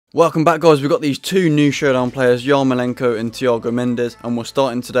Welcome back, guys. We've got these two new Showdown players, Yarmolenko and Thiago Mendes, and we're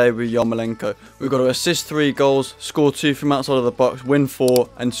starting today with Yarmolenko. We've got to assist 3 goals, score 2 from outside of the box, win 4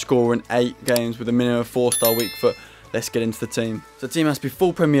 and score in 8 games with a minimum of 4-star weak foot. Let's get into the team. So the team has to be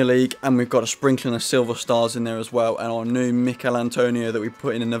full Premier League, and we've got a sprinkling of silver stars in there as well, and our new Mikel Antonio that we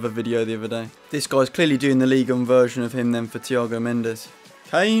put in another video the other day. This guy's clearly doing the Ligue 1 version of him then for Thiago Mendes.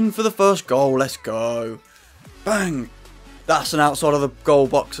 Kane for the first goal, let's go. Bang! That's an outside of the goal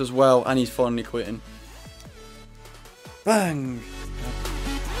box as well, and he's finally quitting. Bang!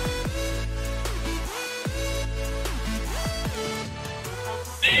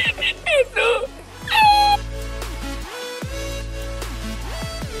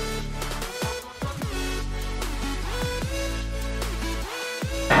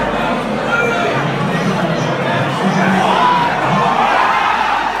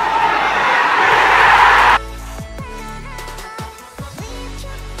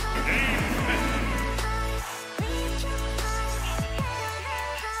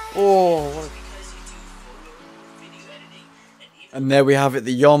 Oh, and there we have it.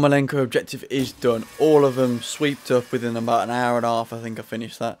 The Yarmolenko objective is done. All of them sweeped up within about an hour and a half. I think I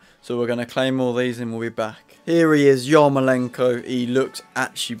finished that. So we're going to claim all these and we'll be back. Here he is, Yarmolenko. He looks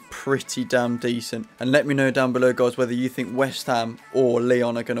actually pretty damn decent. And let me know down below, guys, whether you think West Ham or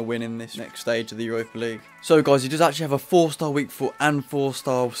Lyon are going to win in this next stage of the Europa League. So, guys, he does actually have a 4-star weak foot and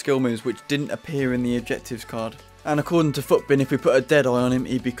 4-star skill moves, which didn't appear in the objectives card. And according to Footbin, if we put a dead eye on him,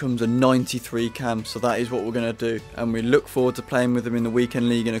 he becomes a 93 cam. So that is what we're going to do. And we look forward to playing with him in the weekend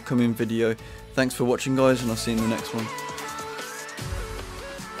league in a coming video. Thanks for watching, guys, and I'll see you in the next one.